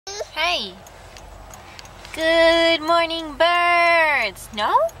Hey. Good morning, birds.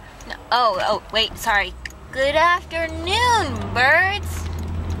 No? No. Oh, wait, sorry. Good afternoon, birds.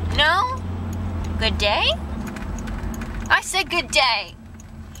 No? Good day? I said good day.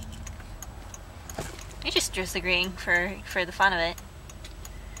 You're just disagreeing for the fun of it.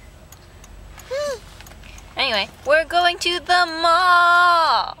 Anyway, we're going to the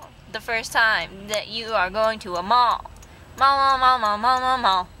mall. The first time that you are going to a mall. Mall, mall, mall, mall, mall,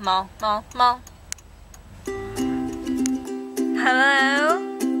 mall, mall, mall, mall. Hello?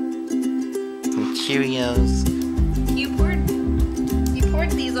 Cheerios. You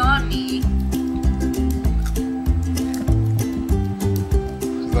poured these on me.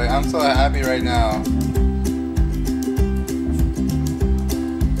 She's like, I'm so happy right now.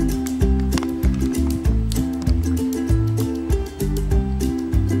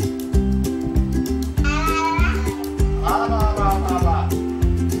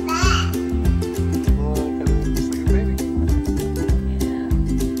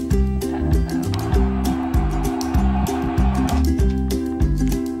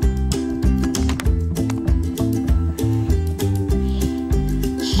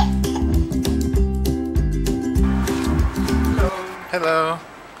 Hello.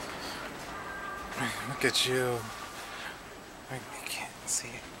 Look at you. I can't see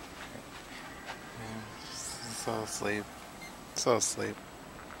it. So asleep. So asleep.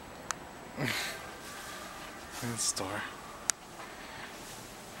 In the store.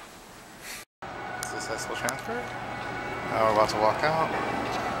 Successful transfer. Now we're about to walk out.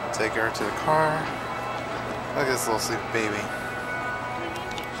 Take her to the car. Look at this little sleepy baby.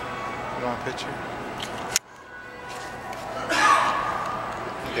 You want a picture?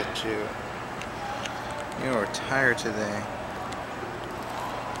 Look at you. You are tired today.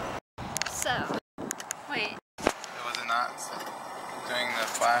 So, wait. Was it not doing the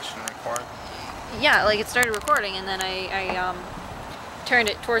flash and record? Yeah, like it started recording and then I turned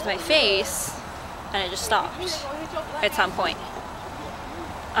it towards my face and it just stopped at some point.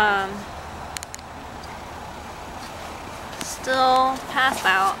 Still passed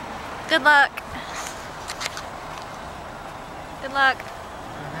out. Good luck. Good luck.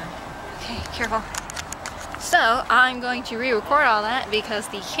 Okay, careful. So, I'm going to re-record all that because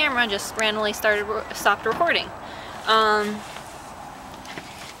the camera just randomly stopped recording.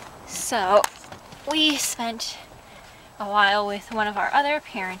 So, we spent a while with one of our other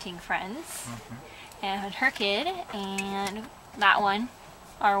parenting friends and her kid, and that one,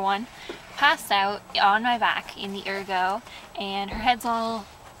 R1, passed out on my back in the ergo, and her head's all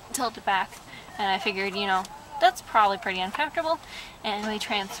tilted back, and I figured, you know, that's probably pretty uncomfortable, and we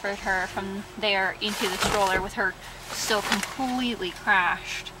transferred her from there into the stroller with her still completely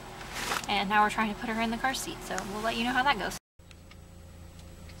crashed, and now we're trying to put her in the car seat, so we'll let you know how that goes.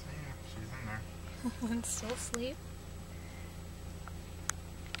 She's in there. One's still asleep.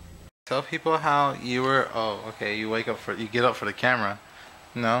 Tell people how you were. Oh, okay. You get up for the camera.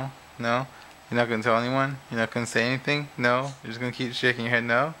 No, no. You're not gonna tell anyone. You're not gonna say anything. No. You're just gonna keep shaking your head.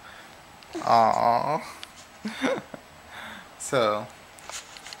 No. Aww. So,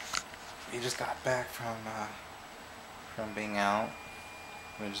 you just got back from being out.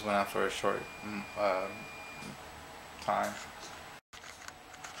 We just went out for a short time.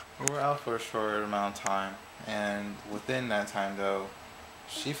 We were out for a short amount of time, and within that time, though,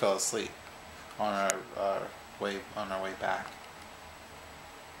 she fell asleep on our way back.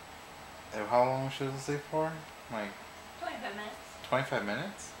 And how long was she asleep for? Like 25 minutes. 25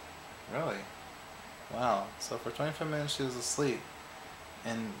 minutes? Really? Wow. So for 25 minutes she was asleep,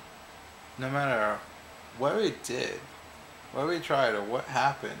 and no matter what we did, what we tried, or what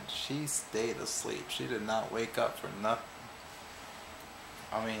happened, she stayed asleep. She did not wake up for nothing.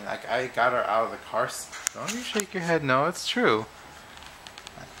 I mean, like, I got her out of the car seat. Don't you shake your head? No, it's true.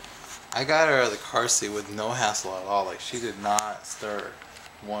 I got her out of the car seat with no hassle at all. Like, she did not stir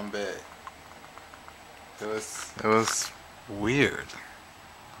one bit. It was weird.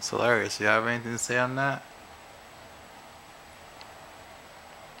 It's hilarious. You have anything to say on that?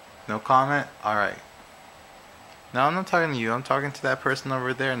 No comment? Alright. No, I'm not talking to you. I'm talking to that person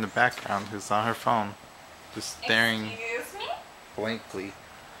over there in the background who's on her phone. Just staring. Excuse me? Blankly.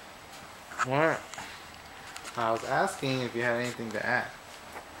 What? I was asking if you had anything to add.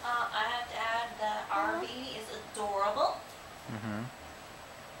 I have to add that our baby is adorable. And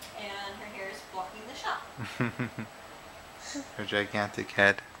her hair is blocking the shot. Her gigantic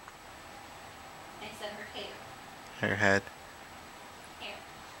head. I said her hair. Her head. Hair.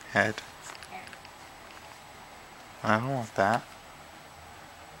 Head. Hair. I don't want that.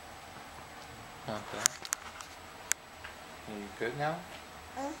 I want that. Are you good now?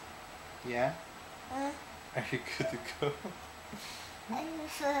 Yeah? Are you good to go?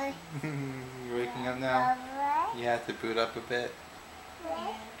 You're waking up now? You have to boot up a bit?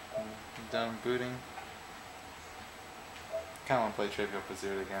 Done booting? Kinda wanna play Trivial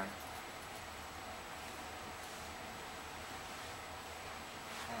Pursuit again.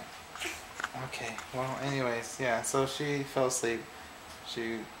 Okay, well anyways, yeah, so she fell asleep.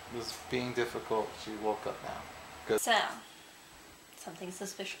 She was being difficult. She woke up now. Good. So, something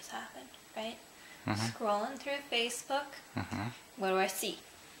suspicious happened, right? Scrolling through Facebook, what do I see?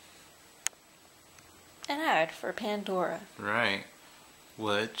 An ad for Pandora. Right.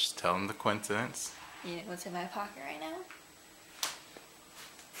 Which, tell them the coincidence. You know what's in my pocket right now?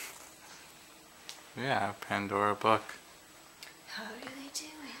 Yeah, Pandora book. How do they do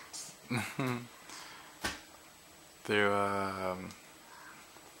it? Through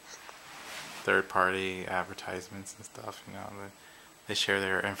third-party advertisements and stuff, you know, they share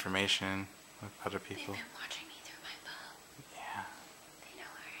their information with other people. They've been watching me through my phone. Yeah. They know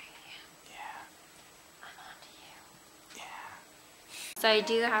where I am. Yeah. I'm on to you. Yeah. So I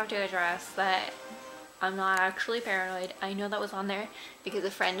do have to address that I'm not actually paranoid. I know that was on there because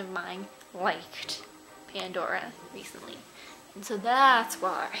a friend of mine liked Pandora recently. And so that's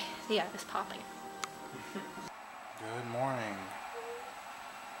why the ad is popping. Good morning.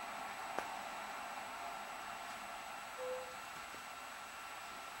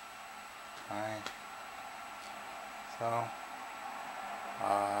 Hi. So,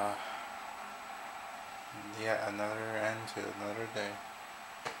 yeah, another end to another day.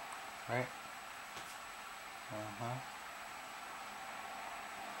 Right?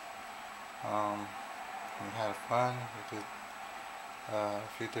 We had fun. We did a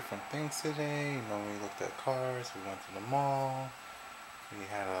few different things today. You know, we looked at cars. We went to the mall. We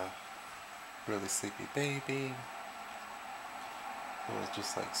had a really sleepy baby. It was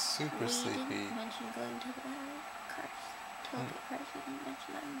just like super sleepy. We didn't mention going to the cars. Toby cars. We didn't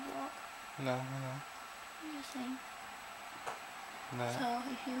mention that in the vlog. No. I'm just saying. No. So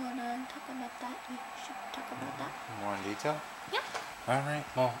if you wanna talk about that, you should talk about that. More in detail? Yeah. Alright,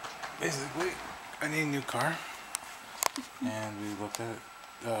 well, basically, I need a new car. And we looked at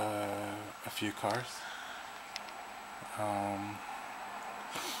a few cars. And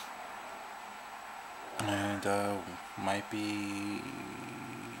might be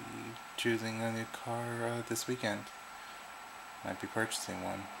choosing a new car this weekend. Might be purchasing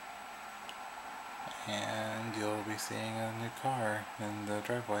one. And you'll be seeing a new car in the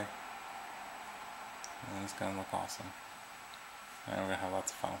driveway. And it's gonna look awesome. And we're gonna have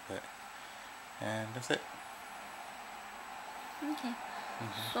lots of fun with it. And that's it. Okay.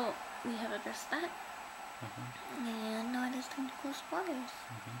 So we have addressed that. And now it is time to close spoilers.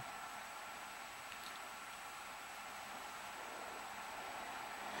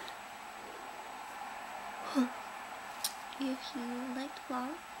 If you liked the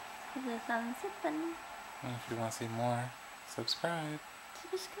vlog, give it a thumbs up button. And if you want to see more, subscribe.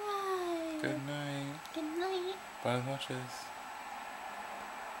 Subscribe. Good night. Good night. Buenas noches.